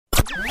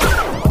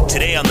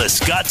Today on The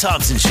Scott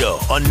Thompson Show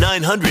on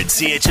 900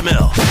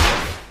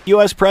 CHML.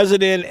 U.S.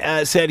 President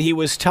said he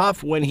was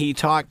tough when he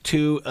talked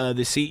to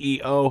the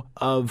CEO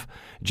of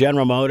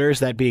General Motors,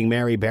 that being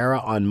Mary Barra,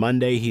 on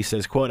Monday. He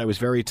says, quote, "I was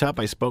very tough.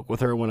 I spoke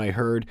with her when I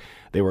heard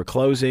they were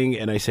closing,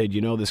 and I said,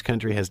 you know, this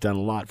country has done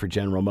a lot for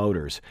General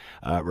Motors,"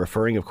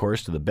 referring, of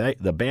course, to the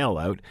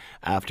bailout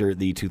after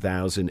the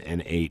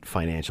 2008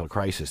 financial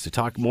crisis. To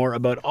talk more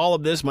about all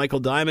of this, Michael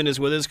Diamond is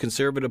with us,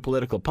 conservative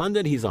political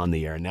pundit. He's on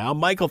the air now.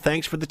 Michael,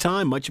 thanks for the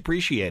time. Much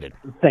appreciated.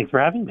 Thanks for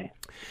having me.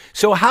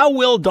 So how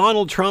will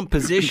Donald Trump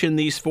position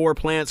these 4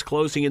 plants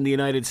closing in the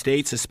United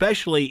States,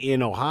 especially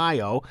in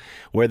Ohio,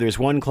 where there's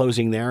one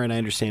closing there, and I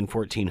understand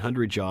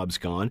 1,400 jobs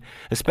gone,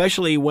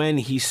 especially when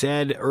he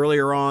said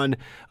earlier on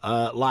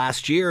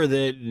last year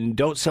that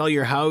don't sell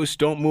your house,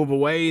 don't move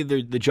away,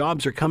 the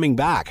jobs are coming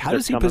back. How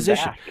does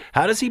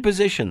he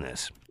position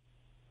this?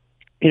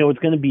 You know, it's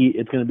going to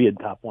be a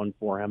tough one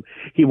for him.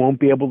 He won't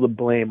be able to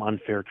blame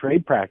unfair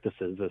trade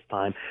practices this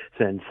time,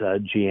 since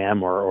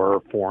GM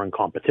or foreign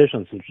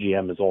competition, since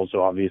GM is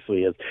also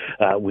obviously, as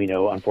we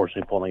know,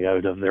 unfortunately pulling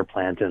out of their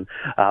plant in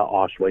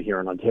Oshawa here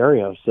in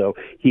Ontario. So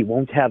he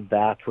won't have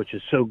that, which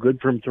is so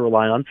good for him to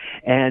rely on.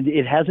 And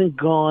it hasn't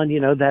gone, you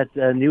know, that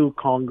new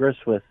Congress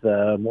with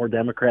more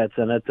Democrats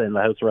in it and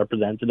the House of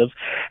Representatives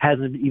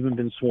hasn't even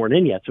been sworn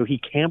in yet. So he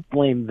can't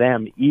blame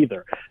them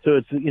either. So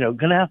it's, you know,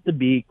 going to have to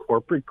be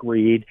corporate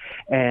greed.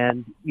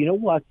 And you know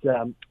what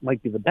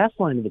might be the best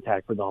line of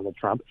attack for Donald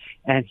Trump?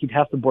 And he'd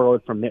have to borrow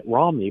it from Mitt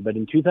Romney. But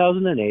in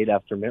 2008,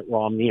 after Mitt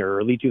Romney, or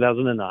early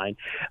 2009,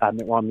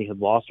 Mitt Romney had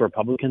lost the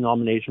Republican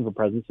nomination for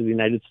president of the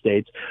United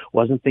States,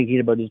 wasn't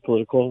thinking about his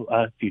political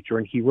future,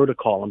 and he wrote a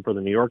column for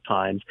the New York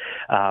Times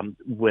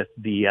with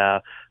the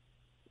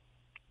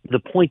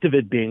point of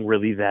it being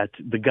really that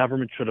the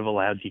government should have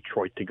allowed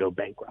Detroit to go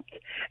bankrupt.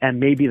 And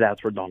maybe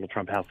that's where Donald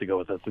Trump has to go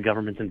with this. The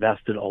government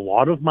invested a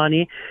lot of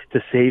money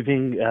to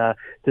saving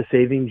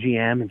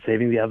GM and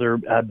saving the other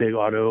big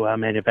auto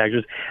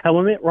manufacturers. And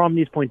what Mitt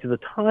Romney's point at the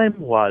time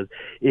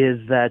is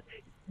that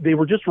they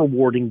were just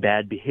rewarding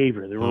bad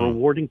behavior. They were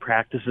rewarding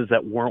practices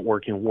that weren't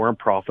working, weren't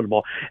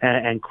profitable,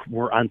 and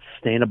were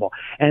unsustainable.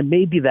 And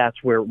maybe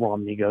that's where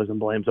Romney goes and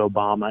blames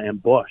Obama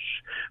and Bush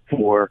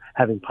for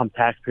having pumped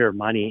taxpayer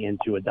money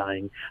into a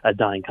dying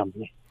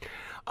company.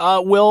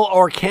 Will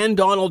or can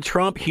Donald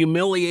Trump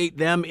humiliate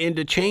them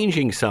into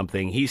changing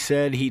something? He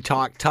said he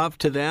talked tough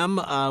to them.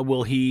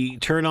 Will he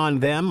turn on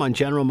them, on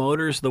General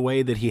Motors, the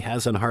way that he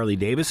has on Harley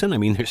Davidson? I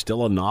mean, there's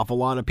still an awful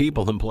lot of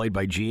people employed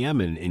by GM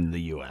in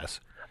the U.S.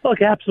 Look,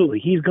 absolutely.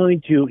 He's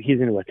going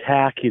to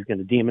attack. He's going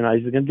to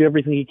demonize. He's going to do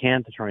everything he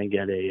can to try and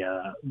get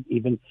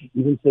even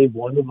save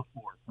one of the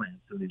 4 plants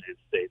in the United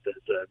States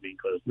that's being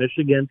closed.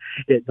 Michigan,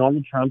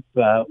 Donald Trump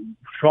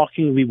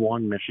shockingly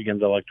won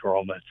Michigan's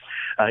electoral votes,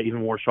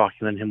 even more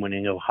shocking than him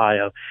winning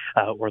Ohio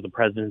or the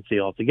presidency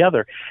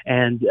altogether.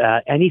 And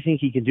anything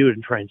he can do to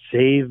try and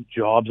save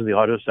jobs in the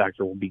auto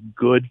sector will be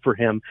good for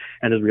him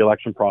and his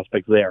reelection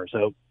prospects there.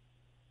 So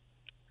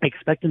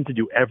expect him to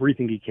do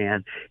everything he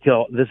can.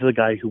 This is a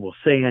guy who will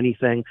say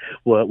anything,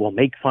 will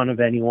make fun of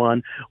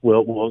anyone,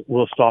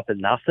 will stop at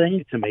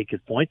nothing to make his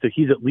point. So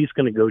he's at least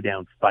going to go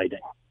down fighting.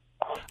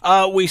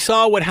 We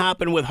saw what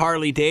happened with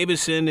Harley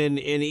Davidson, and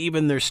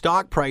even their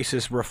stock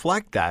prices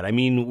reflect that. I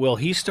mean, will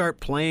he start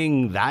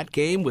playing that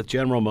game with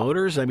General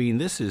Motors? I mean,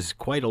 this is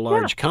quite a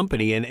large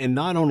company, and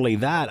not only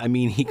that, I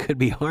mean, he could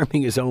be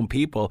harming his own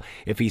people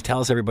if he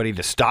tells everybody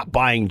to stop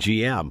buying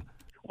GM.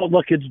 Well,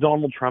 look, it's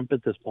Donald Trump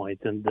at this point,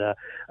 and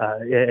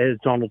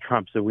it's Donald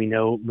Trump. So we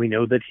know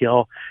that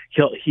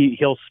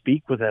he'll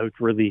speak without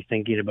really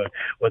thinking about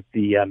what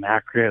the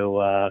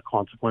macro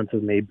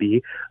consequences may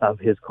be of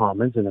his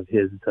comments and of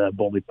his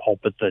bully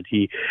pulpit that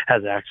he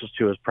has access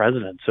to as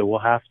president. So we'll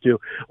have to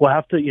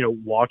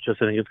watch this.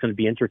 I think it's going to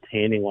be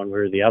entertaining one way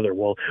or the other.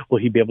 Will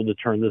he be able to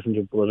turn this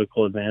into a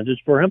political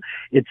advantage for him?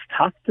 It's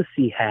tough to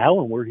see how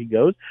and where he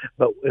goes,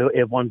 but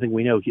if one thing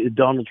we know,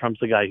 Donald Trump's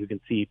the guy who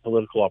can see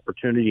political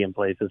opportunity in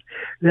places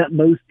that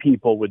most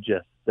people would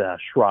just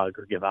shrug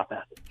or give up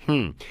at.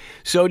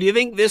 So do you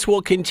think this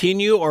will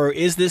continue, or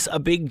is this a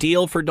big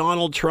deal for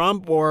Donald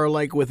Trump, or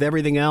like with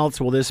everything else,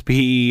 will this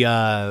be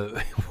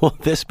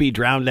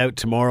drowned out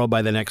tomorrow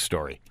by the next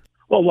story?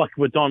 Well, look,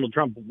 with Donald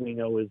Trump, what we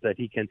know is that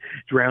he can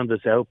drown this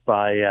out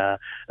by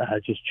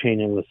just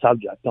changing the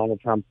subject.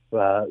 Donald Trump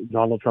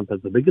has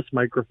the biggest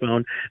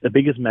microphone, the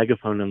biggest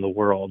megaphone in the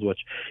world, which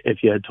if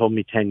you had told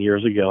me 10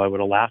 years ago, I would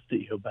have laughed at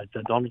you. But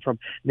Donald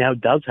Trump now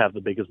does have the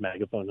biggest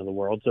megaphone in the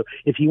world. So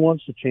if he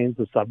wants to change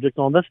the subject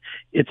on this,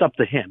 it's up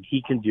to him.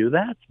 He can do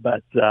that,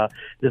 but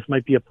this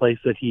might be a place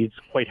that he's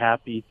quite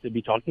happy to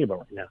be talking about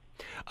right now.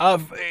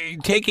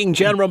 Taking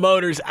General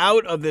Motors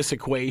out of this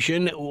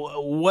equation,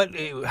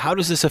 how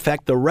does this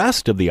affect the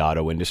rest of the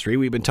auto industry?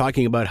 We've been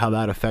talking about how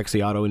that affects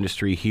the auto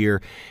industry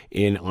here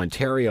in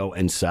Ontario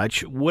and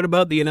such. What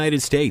about the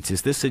United States?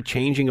 Is this a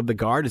changing of the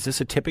guard? Is this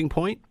a tipping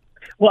point?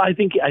 Well, I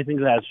think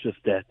that's just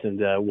it, and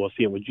we'll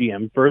see it with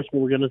GM. First,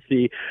 we're going to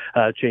see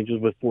changes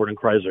with Ford and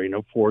Chrysler. You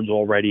know, Ford's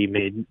already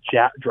made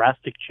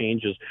drastic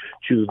changes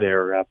to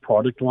their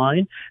product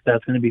line.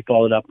 That's going to be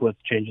followed up with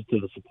changes to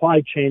the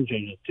supply chain,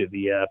 changes to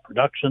the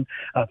production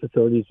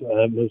facilities,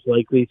 most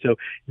likely. So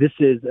this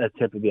is a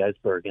tip of the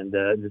iceberg, and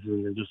this is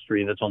an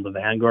industry that's on the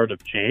vanguard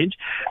of change.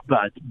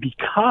 But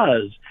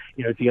because,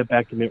 you know, to get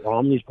back to Mitt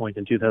Romney's point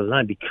in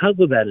 2009, because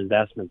of that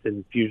investment in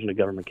infusion of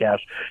government cash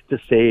to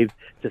save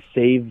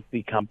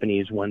the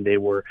companies when they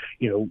were,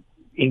 you know,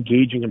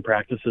 engaging in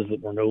practices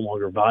that were no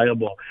longer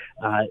viable,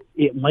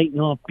 it might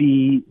not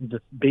be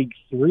the big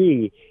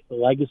three, the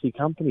legacy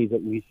companies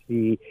that we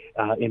see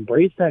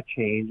embrace that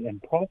change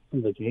and profit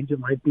from the change. It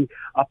might be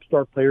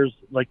upstart players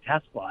like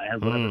Tesla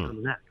and whatever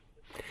comes next.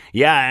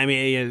 Yeah, I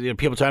mean, you know,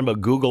 people talking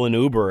about Google and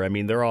Uber. I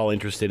mean, they're all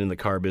interested in the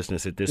car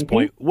business at this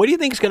point. What do you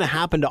think is going to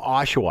happen to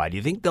Oshawa? Do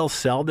you think they'll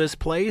sell this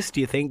place?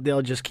 Do you think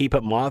they'll just keep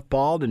it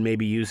mothballed and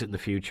maybe use it in the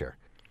future?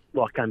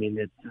 Look, I mean,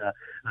 it's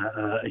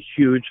a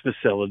huge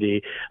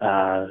facility.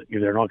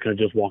 They're not going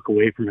to just walk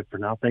away from it for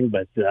nothing,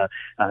 but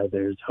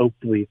there's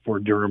hopefully for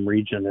Durham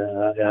region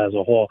as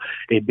a whole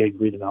a big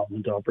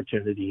redevelopment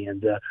opportunity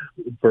and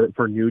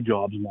for new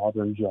jobs,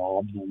 modern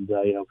jobs, and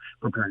you know,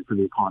 preparing for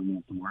the economy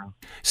of tomorrow.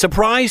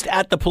 Surprised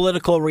at the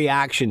political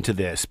reaction to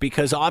this,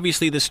 because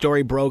obviously the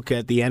story broke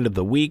at the end of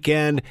the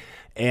weekend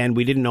and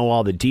we didn't know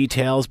all the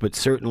details, but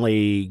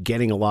certainly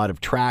getting a lot of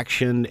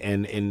traction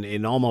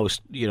and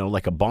almost, you know,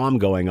 like a bomb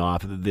going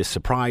off. This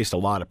surprised a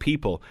lot of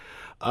people.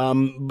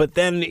 But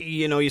then,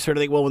 you know, you sort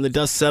of think, well, when the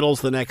dust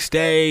settles the next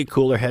day,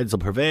 cooler heads will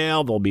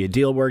prevail. There'll be a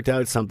deal worked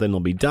out. Something will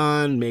be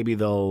done. Maybe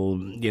they'll,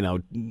 you know,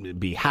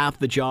 be half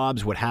the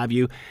jobs, what have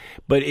you.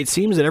 But it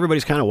seems that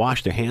everybody's kind of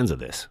washed their hands of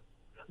this.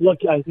 Look,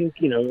 I think,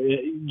 you know,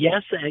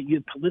 yes,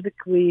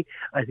 politically,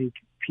 I think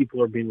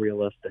people are being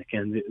realistic.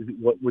 And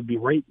what would be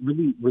really,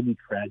 really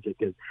tragic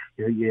is,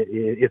 you know,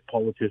 if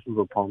politicians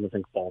were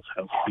promising false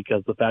hope,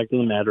 because the fact of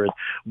the matter is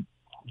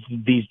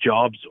these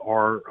jobs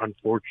are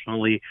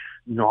unfortunately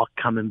not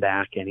coming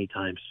back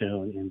anytime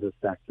soon in the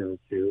sector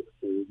to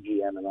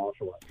GM and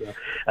Oshawa.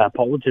 So,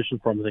 politicians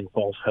promising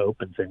false hope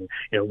and saying,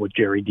 you know, what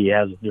Jerry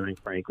Diaz is doing,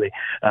 frankly,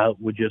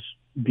 would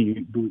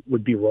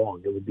be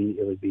wrong. It would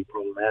be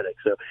problematic.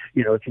 So,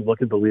 you know, if you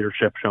look at the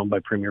leadership shown by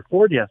Premier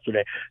Ford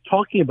yesterday,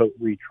 talking about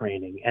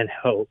retraining and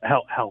help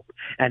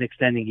and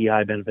extending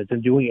EI benefits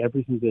and doing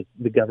everything that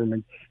the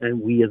government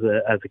and we as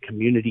a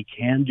community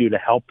can do to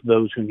help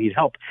those who need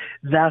help,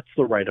 that's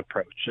the right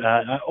approach.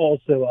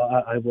 Also,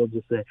 I will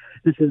just say,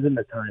 this isn't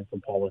a time for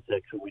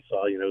politics. And we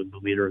saw, you know, the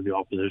leader of the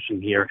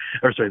opposition here,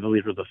 the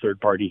leader of the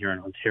third party here in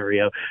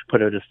Ontario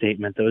put out a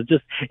statement that was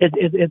just,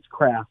 it's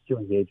crass to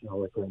engage in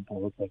electoral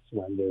politics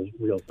when there's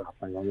real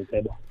suffering on the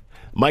table.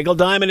 Michael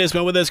Diamond has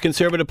been with us,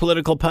 conservative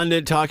political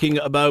pundit, talking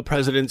about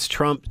President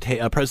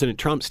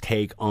Trump's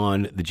take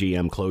on the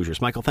GM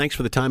closures. Michael, thanks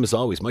for the time as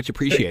always. Much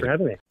appreciated. Thanks for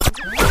having me.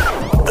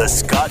 The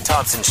Scott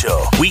Thompson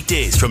Show,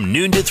 weekdays from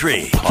noon to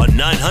 3 on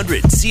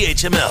 900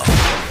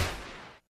 CHML.